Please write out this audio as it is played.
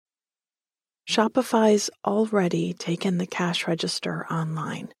Shopify's already taken the cash register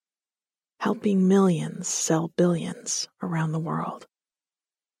online, helping millions sell billions around the world.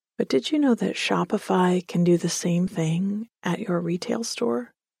 But did you know that Shopify can do the same thing at your retail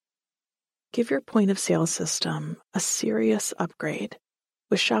store? Give your point of sale system a serious upgrade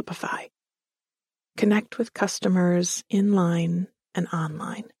with Shopify. Connect with customers in-line and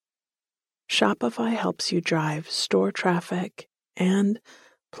online. Shopify helps you drive store traffic and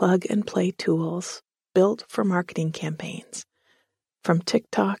plug-and-play tools built for marketing campaigns, from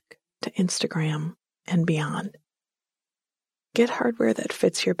TikTok to Instagram and beyond. Get hardware that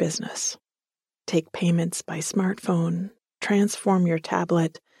fits your business. Take payments by smartphone, transform your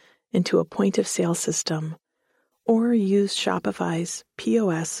tablet into a point-of-sale system, or use Shopify's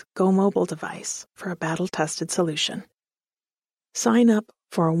POS Go Mobile device for a battle-tested solution. Sign up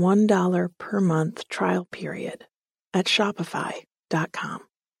for a $1 per month trial period at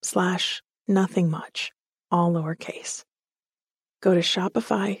shopify.com/nothingmuch, all lowercase. Go to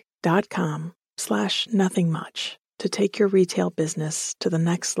shopify.com/nothingmuch to take your retail business to the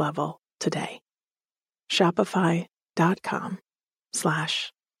next level today.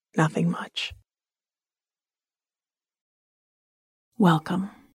 Shopify.com/nothingmuch. Welcome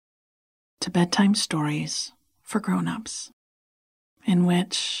to Bedtime Stories for Grown-Ups, in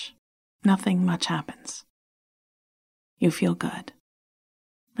which nothing much happens. You feel good,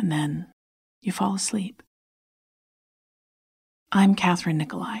 and then you fall asleep. I'm Catherine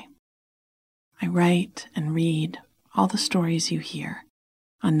Nicolai. I write and read all the stories you hear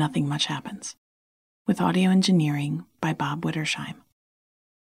on Nothing Much Happens, with audio engineering by Bob Wittersheim.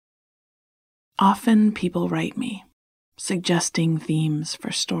 Often people write me, suggesting themes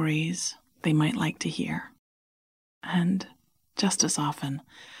for stories they might like to hear. And just as often,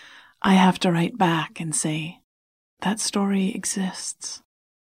 I have to write back and say, that story exists.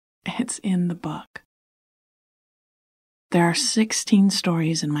 It's in the book. There are 16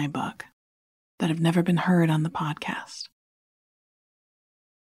 stories in my book that have never been heard on the podcast.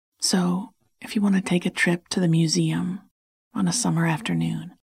 So, if you want to take a trip to the museum on a summer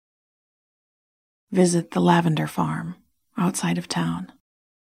afternoon, visit the lavender farm outside of town.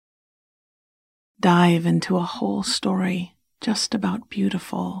 Dive into a whole story just about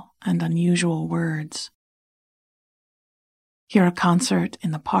beautiful and unusual words. Hear a concert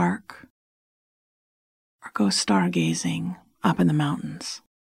in the park, or go stargazing up in the mountains.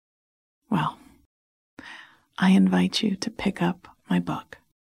 Well, I invite you to pick up my book.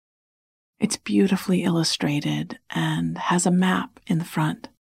 It's beautifully illustrated and has a map in the front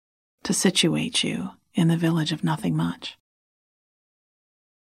to situate you in the village of Nothing Much.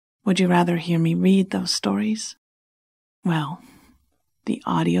 Would you rather hear me read those stories? Well, the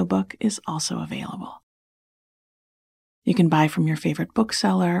audiobook is also available. You can buy from your favorite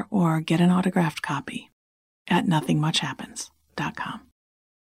bookseller or get an autographed copy at nothingmuchhappens.com.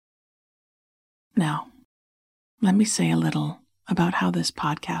 Now, let me say a little about how this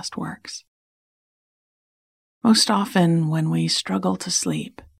podcast works. Most often when we struggle to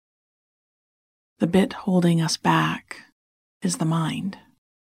sleep, the bit holding us back is the mind.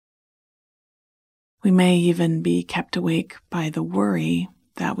 We may even be kept awake by the worry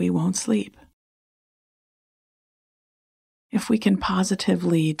that we won't sleep. If we can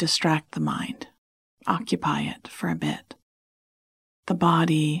positively distract the mind, occupy it for a bit, the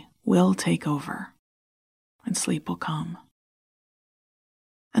body will take over and sleep will come.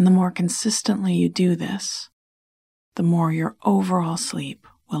 And the more consistently you do this, the more your overall sleep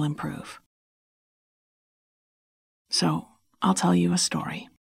will improve. So, I'll tell you a story.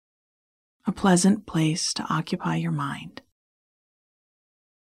 A pleasant place to occupy your mind.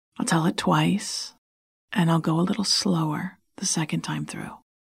 I'll tell it twice, and I'll go a little slower the second time through.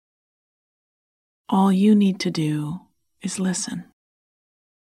 All you need to do is listen.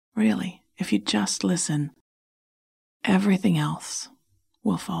 Really, if you just listen, everything else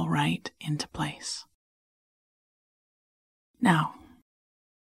will fall right into place. Now,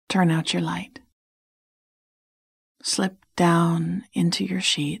 turn out your light. Slip down into your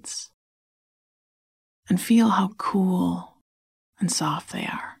sheets and feel how cool and soft they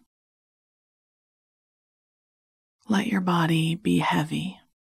are. Let your body be heavy.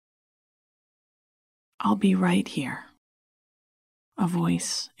 I'll be right here, a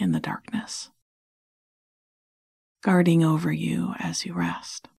voice in the darkness, guarding over you as you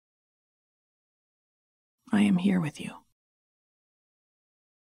rest. I am here with you.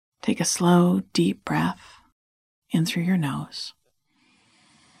 Take a slow, deep breath in through your nose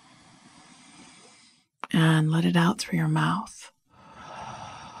and let it out through your mouth.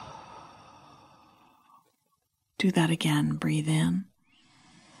 Do that again. Breathe in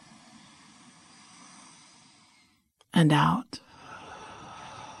and out.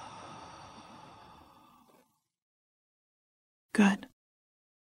 Good.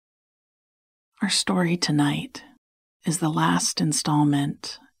 Our story tonight is the last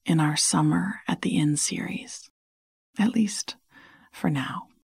installment in our Summer at the Inn series, at least for now.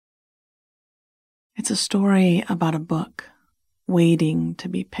 It's a story about a book waiting to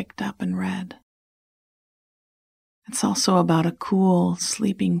be picked up and read. It's also about a cool,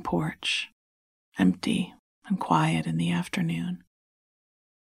 sleeping porch, empty and quiet in the afternoon.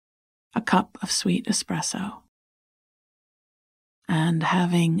 A cup of sweet espresso, and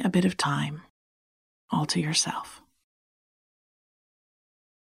having a bit of time all to yourself.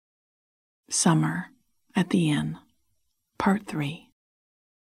 Summer at the Inn, Part 3.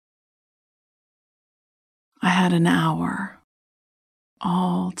 I had an hour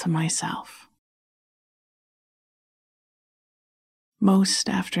all to myself. Most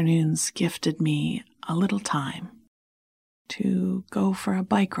afternoons gifted me a little time to go for a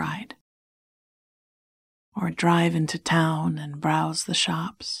bike ride or drive into town and browse the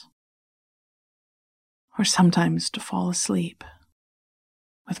shops, or sometimes to fall asleep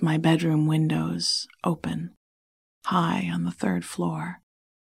with my bedroom windows open high on the 3rd floor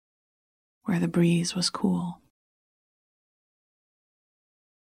where the breeze was cool.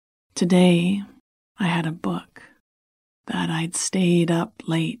 Today, I had a book that I'd stayed up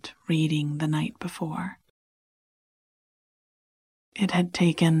late reading the night before. It had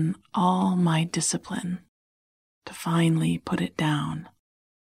taken all my discipline to finally put it down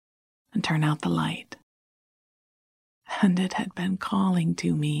and turn out the light, and it had been calling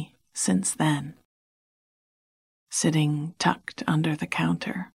to me since then, sitting tucked under the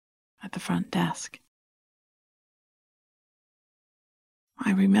counter at the front desk.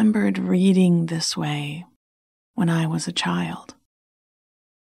 I remembered reading this way when I was a child,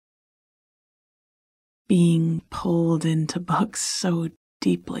 being pulled into books so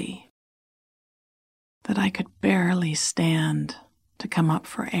deeply that I could barely stand to come up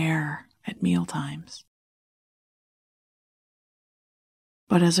for air at mealtimes.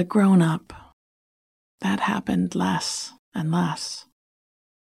 But as a grown-up, that happened less and less.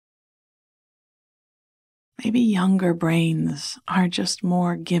 Maybe younger brains are just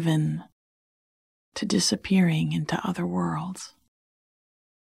more given to disappearing into other worlds.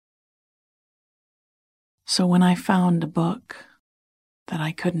 So when I found a book that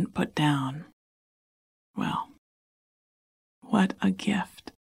I couldn't put down, well, what a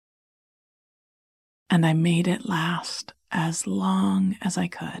gift. And I made it last as long as I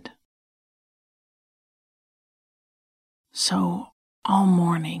could. So all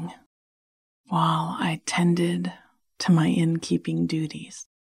morning, while I tended to my innkeeping duties,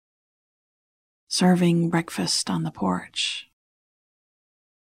 serving breakfast on the porch,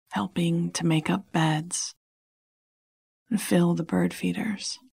 helping to make up beds and fill the bird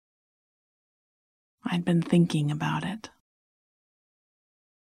feeders, I'd been thinking about it.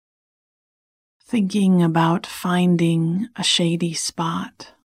 Thinking about finding a shady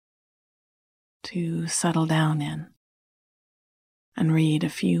spot to settle down in and read a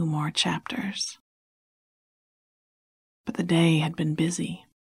few more chapters. But the day had been busy.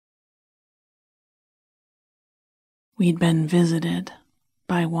 We'd been visited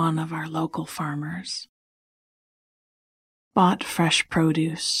by one of our local farmers, bought fresh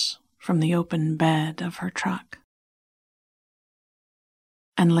produce from the open bed of her truck,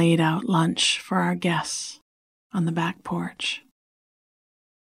 and laid out lunch for our guests on the back porch.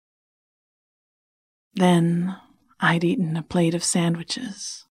 Then I'd eaten a plate of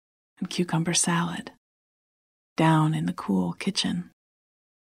sandwiches and cucumber salad down in the cool kitchen,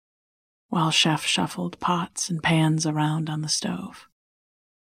 while Chef shuffled pots and pans around on the stove.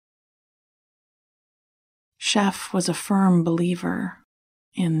 Chef was a firm believer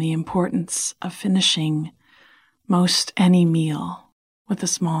in the importance of finishing most any meal with a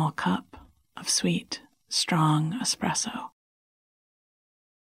small cup of sweet, strong espresso.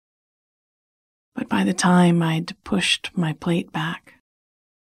 But by the time I'd pushed my plate back,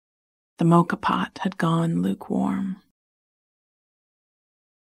 the mocha pot had gone lukewarm.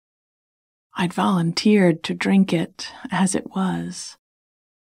 I'd volunteered to drink it as it was,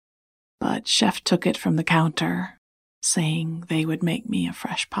 but Chef took it from the counter, saying they would make me a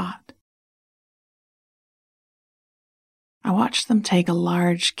fresh pot. I watched them take a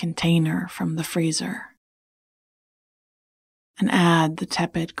large container from the freezer and add the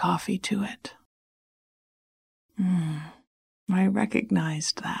tepid coffee to it. I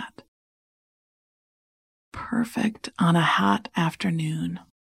recognized that. Perfect on a hot afternoon.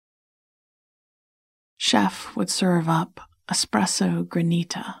 Chef would serve up espresso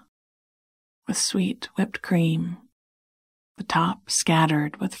granita with sweet whipped cream the top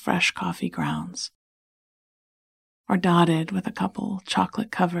scattered with fresh coffee grounds, or dotted with a couple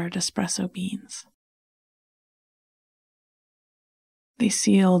chocolate-covered espresso beans. They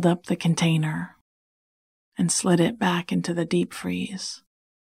sealed up the container and slid it back into the deep freeze,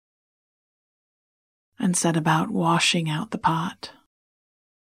 and set about washing out the pot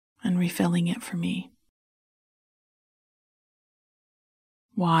and refilling it for me.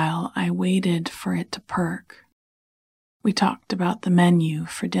 While I waited for it to perk, we talked about the menu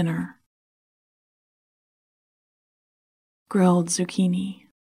for dinner. Grilled zucchini,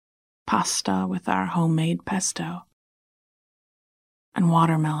 pasta with our homemade pesto, and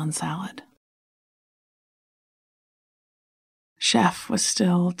watermelon salad. Chef was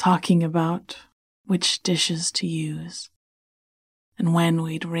still talking about which dishes to use and when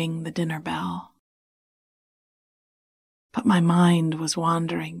we'd ring the dinner bell. But my mind was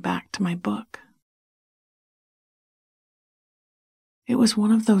wandering back to my book. It was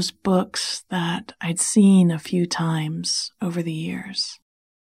one of those books that I'd seen a few times over the years.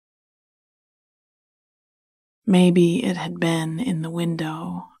 Maybe it had been in the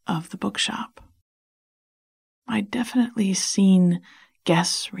window of the bookshop. I'd definitely seen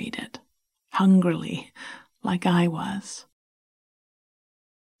guests read it, hungrily, like I was.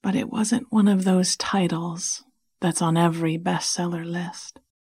 But it wasn't one of those titles that's on every bestseller list.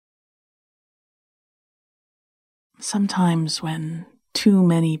 Sometimes when too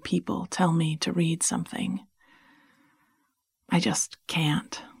many people tell me to read something, I just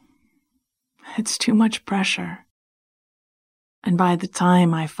can't. It's too much pressure. And by the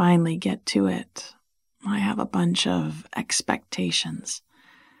time I finally get to it, I have a bunch of expectations,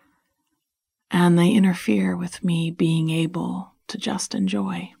 and they interfere with me being able to just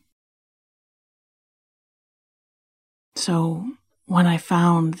enjoy. So when I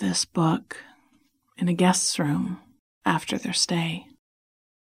found this book in a guest's room after their stay,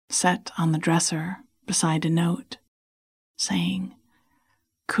 set on the dresser beside a note saying,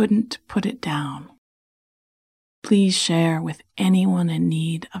 "Couldn't put it down. Please share with anyone in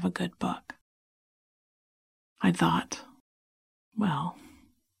need of a good book," I thought, well,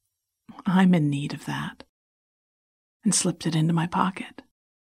 I'm in need of that, and slipped it into my pocket.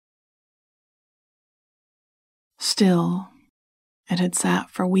 Still, it had sat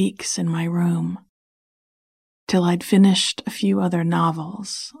for weeks in my room, till I'd finished a few other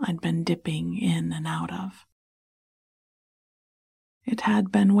novels I'd been dipping in and out of. It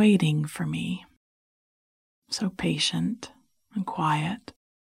had been waiting for me, so patient and quiet,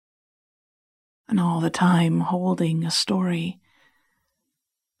 and all the time holding a story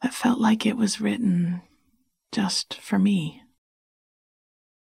that felt like it was written just for me.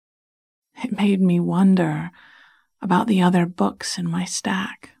 It made me wonder about the other books in my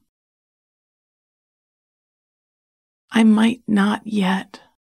stack. I might not yet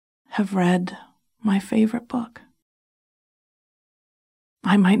have read my favorite book.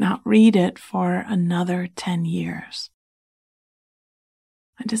 I might not read it for another 10 years.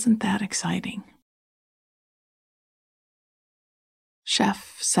 And isn't that exciting?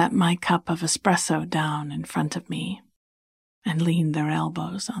 Chef set my cup of espresso down in front of me and leaned their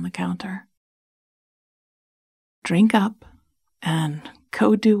elbows on the counter. Drink up and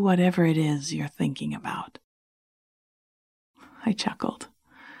go do whatever it is you're thinking about. I chuckled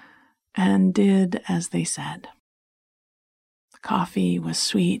and did as they said. The coffee was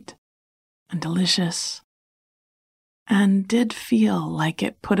sweet and delicious, and did feel like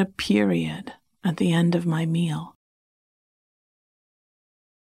it put a period at the end of my meal.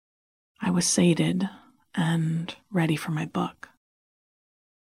 I was sated and ready for my book.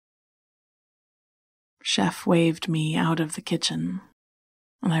 Chef waved me out of the kitchen,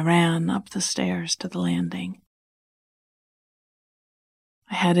 and I ran up the stairs to the landing.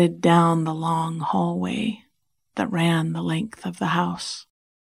 I headed down the long hallway that ran the length of the house,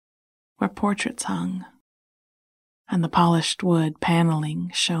 where portraits hung, and the polished wood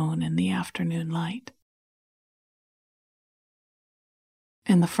paneling shone in the afternoon light.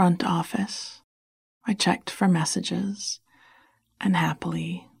 In the front office, I checked for messages, and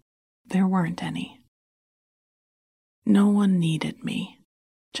happily, there weren't any. No one needed me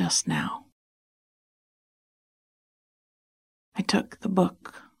just now. I took the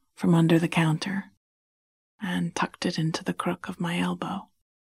book from under the counter and tucked it into the crook of my elbow.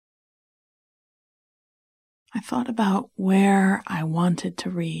 I thought about where I wanted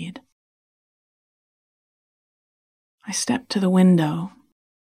to read. I stepped to the window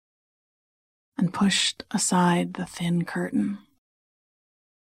and pushed aside the thin curtain.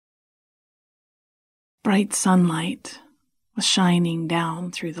 Bright sunlight was shining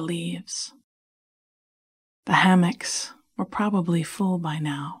down through the leaves. The hammocks were probably full by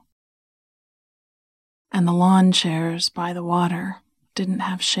now, and the lawn chairs by the water didn't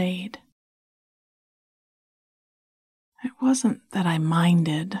have shade. It wasn't that I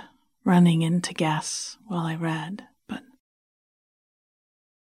minded running into guests while I read, but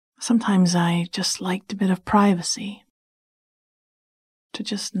sometimes I just liked a bit of privacy, to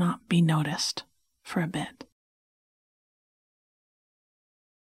just not be noticed for a bit.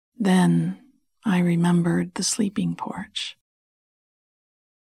 Then I remembered the sleeping porch.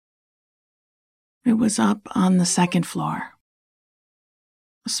 It was up on the second floor,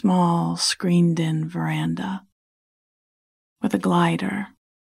 a small screened-in veranda with a glider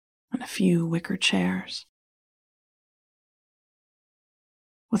and a few wicker chairs.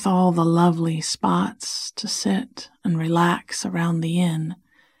 With all the lovely spots to sit and relax around the inn,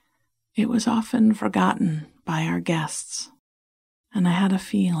 it was often forgotten by our guests, and I had a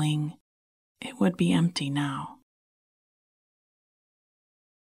feeling it would be empty now.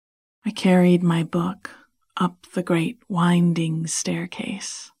 I carried my book up the great winding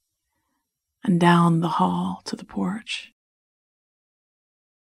staircase and down the hall to the porch.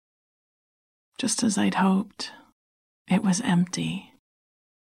 Just as I'd hoped, it was empty,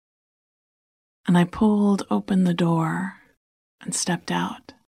 and I pulled open the door and stepped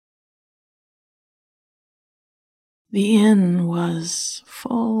out. The inn was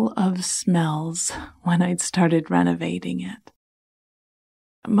full of smells when I'd started renovating it.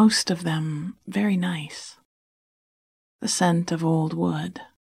 Most of them very nice. The scent of old wood,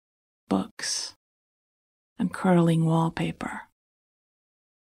 books, and curling wallpaper.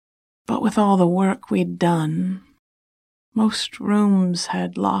 But with all the work we'd done, most rooms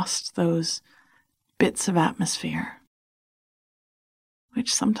had lost those bits of atmosphere,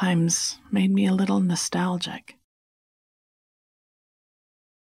 which sometimes made me a little nostalgic.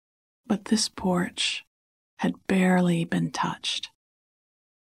 But this porch had barely been touched.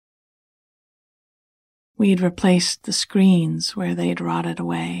 We'd replaced the screens where they'd rotted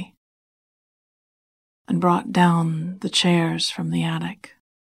away and brought down the chairs from the attic,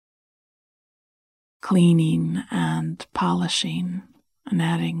 cleaning and polishing and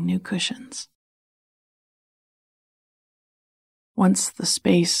adding new cushions. Once the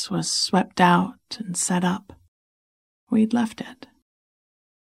space was swept out and set up, we'd left it.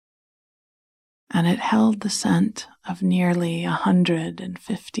 And it held the scent of nearly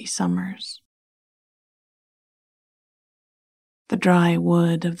 150 summers. The dry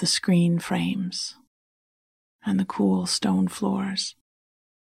wood of the screen frames and the cool stone floors.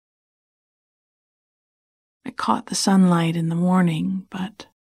 It caught the sunlight in the morning, but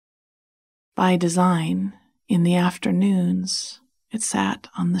by design, in the afternoons, it sat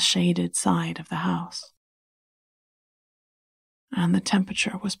on the shaded side of the house. And the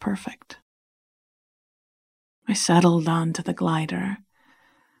temperature was perfect. I settled onto the glider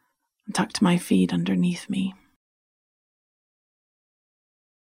and tucked my feet underneath me.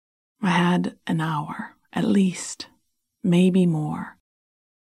 I had an hour, at least, maybe more,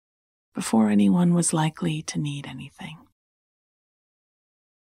 before anyone was likely to need anything.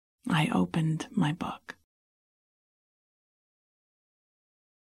 I opened my book.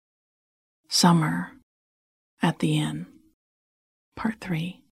 Summer at the Inn, Part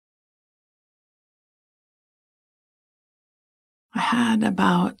 3. I had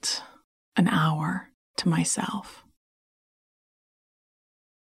about an hour to myself.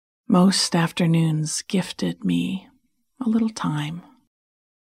 Most afternoons gifted me a little time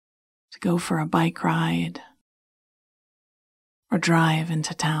to go for a bike ride or drive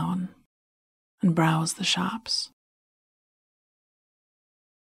into town and browse the shops,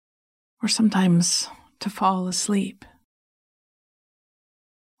 or sometimes to fall asleep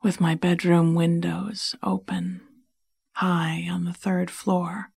with my bedroom windows open high on the third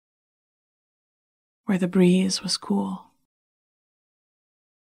floor where the breeze was cool.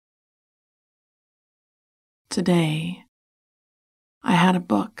 Today, I had a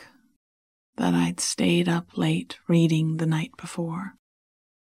book that I'd stayed up late reading the night before.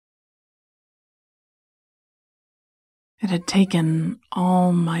 It had taken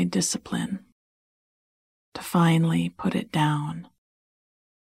all my discipline to finally put it down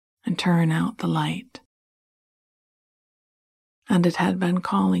and turn out the light, and it had been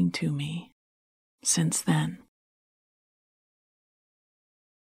calling to me since then.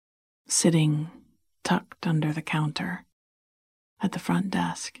 Sitting tucked under the counter at the front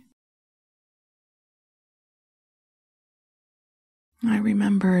desk. I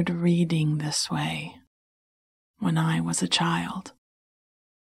remembered reading this way when I was a child,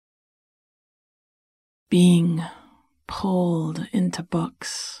 being pulled into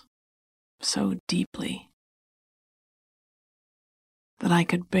books so deeply, that I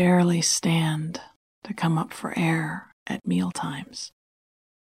could barely stand to come up for air at mealtimes.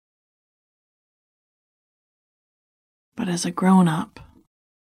 But as a grown-up,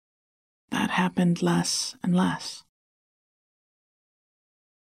 that happened less and less.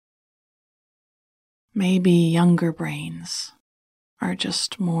 Maybe younger brains are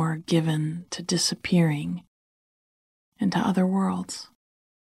just more given to disappearing into other worlds.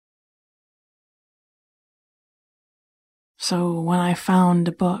 So when I found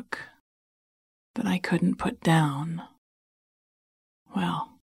a book that I couldn't put down,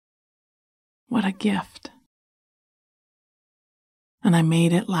 well, what a gift. And I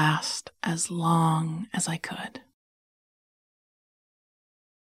made it last as long as I could.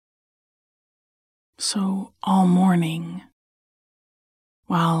 So all morning,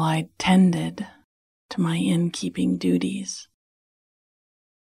 while I tended to my innkeeping duties,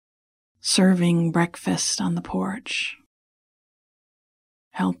 serving breakfast on the porch,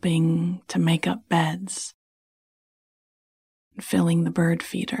 helping to make up beds, and filling the bird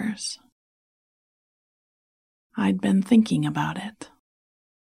feeders, I'd been thinking about it.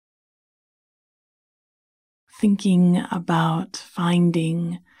 Thinking about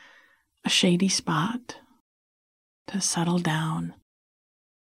finding a shady spot to settle down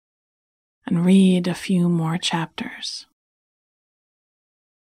and read a few more chapters.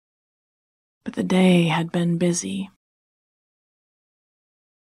 But the day had been busy.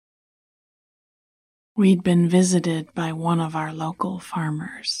 We'd been visited by one of our local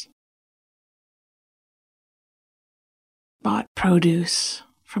farmers, bought produce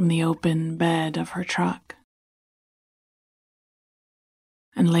from the open bed of her truck,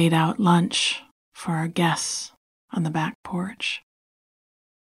 and laid out lunch for our guests on the back porch.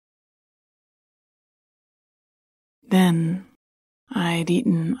 Then I'd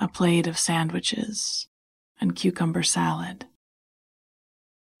eaten a plate of sandwiches and cucumber salad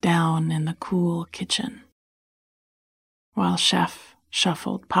down in the cool kitchen, while Chef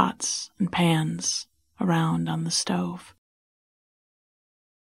shuffled pots and pans around on the stove.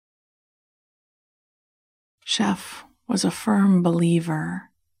 Chef was a firm believer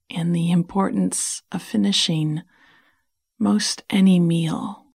in the importance of finishing most any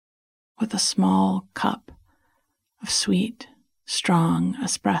meal with a small cup of sweet, strong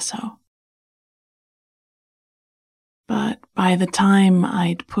espresso. But by the time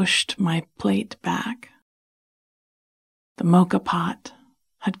I'd pushed my plate back, the mocha pot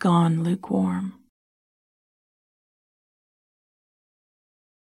had gone lukewarm.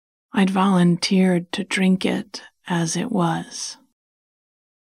 I'd volunteered to drink it as it was,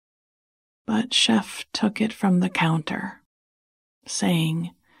 but Chef took it from the counter,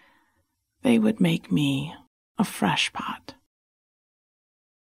 saying they would make me a fresh pot.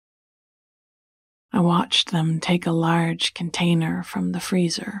 I watched them take a large container from the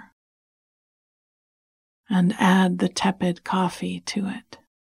freezer and add the tepid coffee to it.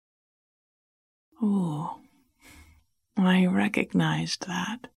 Ooh, I recognized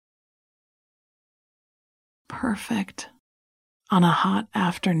that. Perfect on a hot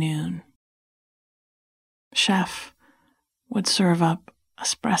afternoon. Chef would serve up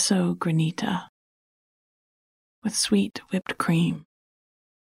espresso granita with sweet whipped cream.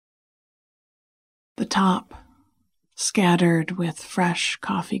 The top scattered with fresh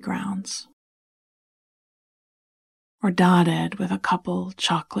coffee grounds, or dotted with a couple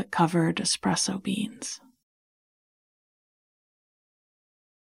chocolate-covered espresso beans.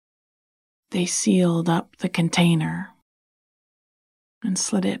 They sealed up the container and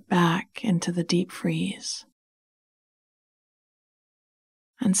slid it back into the deep freeze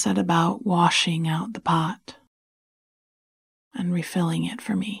and set about washing out the pot and refilling it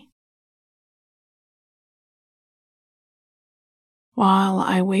for me. While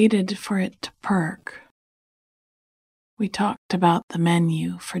I waited for it to perk, we talked about the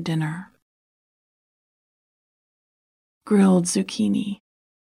menu for dinner. Grilled zucchini,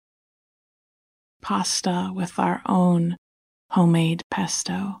 pasta with our own homemade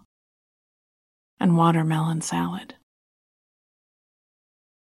pesto, and watermelon salad.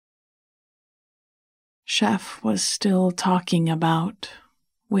 Chef was still talking about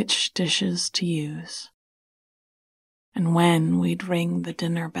which dishes to use and when we'd ring the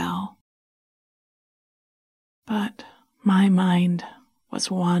dinner bell. But my mind was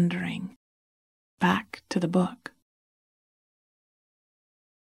wandering back to the book.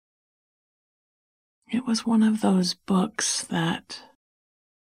 It was one of those books that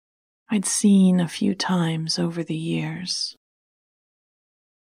I'd seen a few times over the years.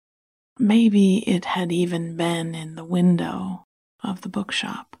 Maybe it had even been in the window of the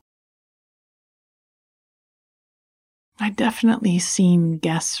bookshop. I'd definitely seen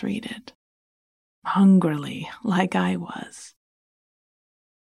guests read it, hungrily like I was.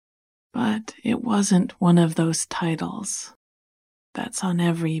 But it wasn't one of those titles that's on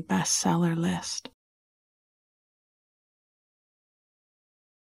every bestseller list.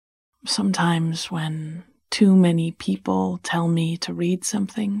 Sometimes when too many people tell me to read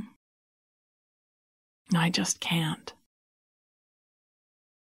something, I just can't.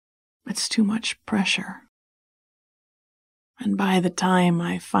 It's too much pressure. And by the time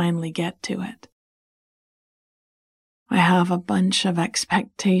I finally get to it, I have a bunch of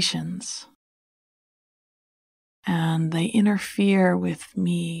expectations, and they interfere with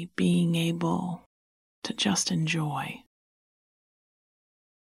me being able to just enjoy.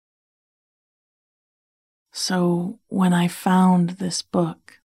 So when I found this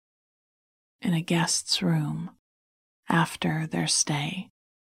book in a guest's room after their stay,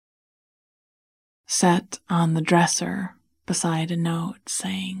 set on the dresser beside a note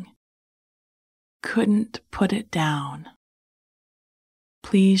saying, "Couldn't put it down.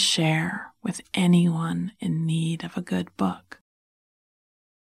 Please share with anyone in need of a good book,"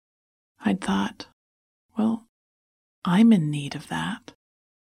 I'd thought, well, I'm in need of that,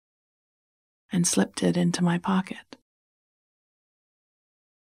 and slipped it into my pocket.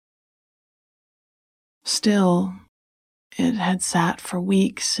 Still, it had sat for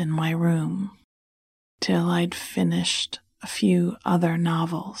weeks in my room till I'd finished a few other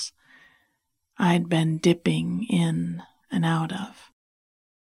novels I'd been dipping in and out of.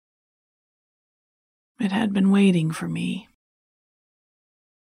 It had been waiting for me,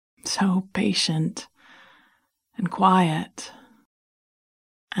 so patient and quiet,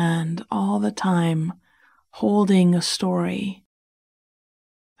 and all the time holding a story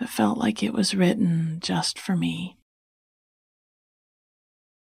that felt like it was written just for me.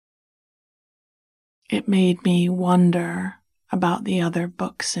 It made me wonder about the other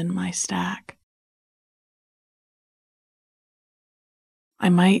books in my stack. I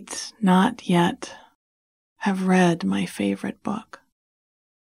might not yet have read my favorite book.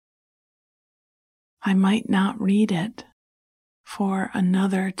 I might not read it for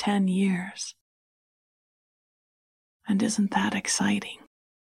another 10 years. And isn't that exciting?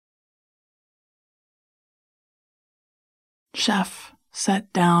 Chef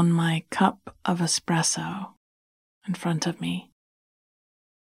set down my cup of espresso in front of me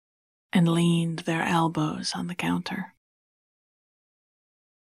and leaned their elbows on the counter.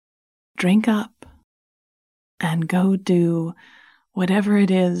 Drink up and go do whatever it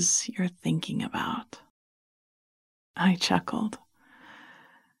is you're thinking about. I chuckled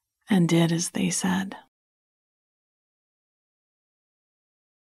and did as they said.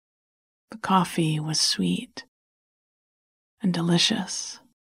 The coffee was sweet and delicious,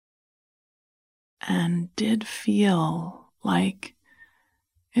 and did feel like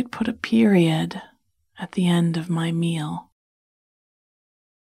it put a period at the end of my meal.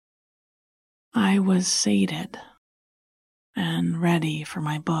 I was sated and ready for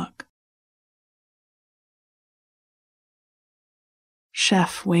my book.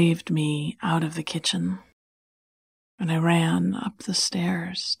 Chef waved me out of the kitchen, and I ran up the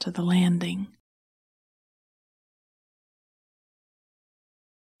stairs to the landing.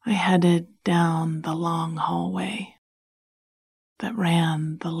 I headed down the long hallway that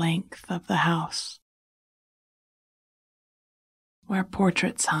ran the length of the house, where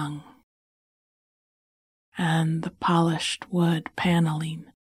portraits hung, and the polished wood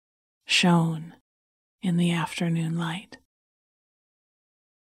paneling shone in the afternoon light.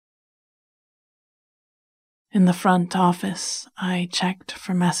 In the front office, I checked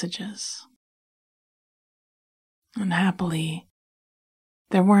for messages, and happily,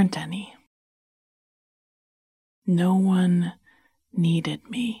 there weren't any. No one needed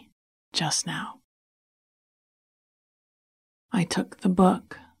me just now. I took the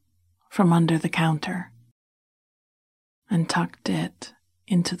book from under the counter and tucked it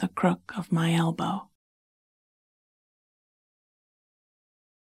into the crook of my elbow.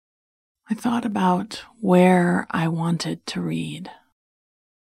 I thought about where I wanted to read.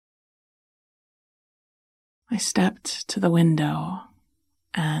 I stepped to the window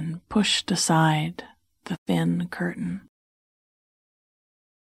and pushed aside the thin curtain.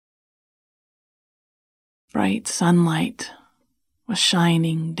 Bright sunlight was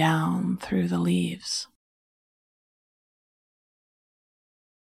shining down through the leaves.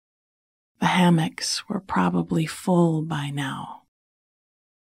 The hammocks were probably full by now,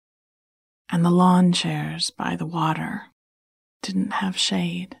 and the lawn chairs by the water didn't have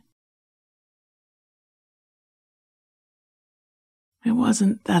shade. It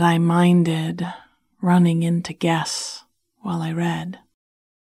wasn't that I minded running into guests while I read.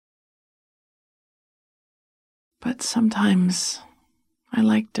 But sometimes I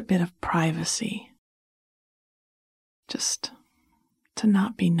liked a bit of privacy, just to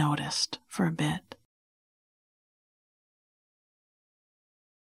not be noticed for a bit.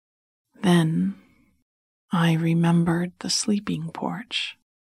 Then I remembered the sleeping porch.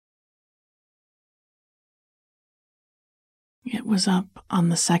 It was up on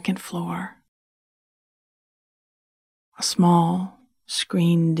the second floor, a small,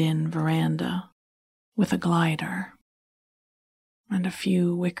 screened-in veranda with a glider and a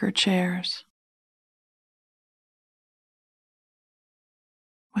few wicker chairs.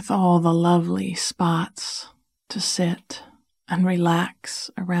 With all the lovely spots to sit and relax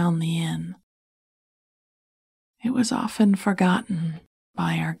around the inn. It was often forgotten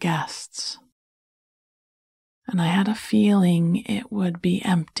by our guests, and I had a feeling it would be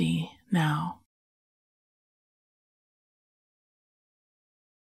empty now.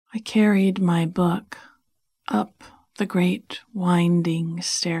 I carried my book up the great winding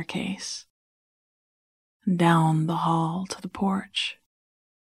staircase and down the hall to the porch.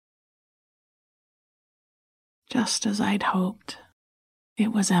 Just as I'd hoped,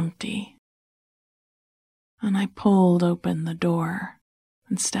 it was empty, and I pulled open the door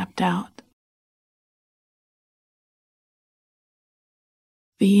and stepped out.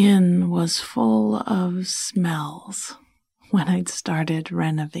 The inn was full of smells when I'd started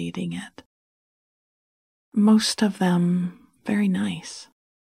renovating it. Most of them very nice.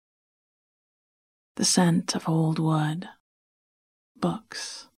 The scent of old wood,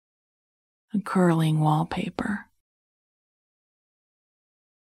 books, and curling wallpaper.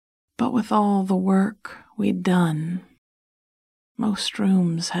 But with all the work we'd done, most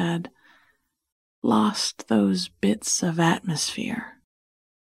rooms had lost those bits of atmosphere,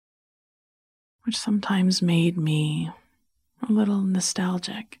 which sometimes made me a little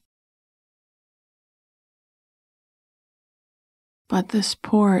nostalgic. But this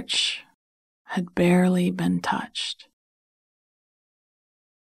porch had barely been touched.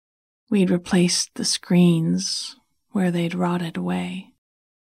 We'd replaced the screens where they'd rotted away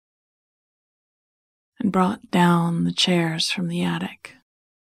and brought down the chairs from the attic,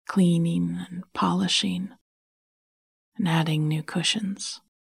 cleaning and polishing and adding new cushions.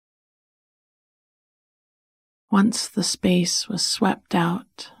 Once the space was swept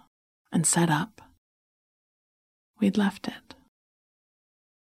out and set up, we'd left it.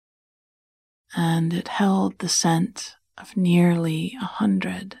 And it held the scent of nearly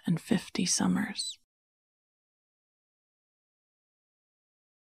 150 summers.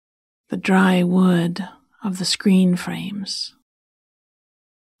 The dry wood of the screen frames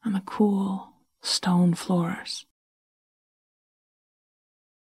and the cool stone floors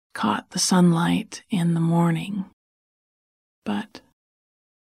caught the sunlight in the morning, but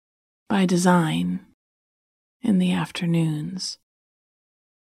by design, in the afternoons,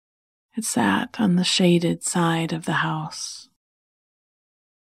 it sat on the shaded side of the house,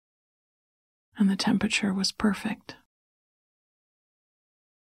 and the temperature was perfect.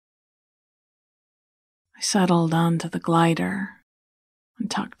 I settled onto the glider and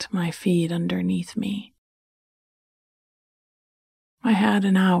tucked my feet underneath me. I had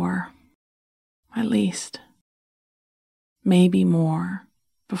an hour, at least, maybe more,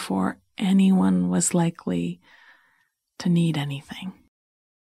 before anyone was likely to need anything.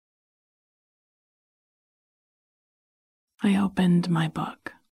 I opened my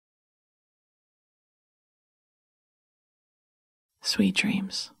book. Sweet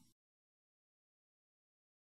dreams.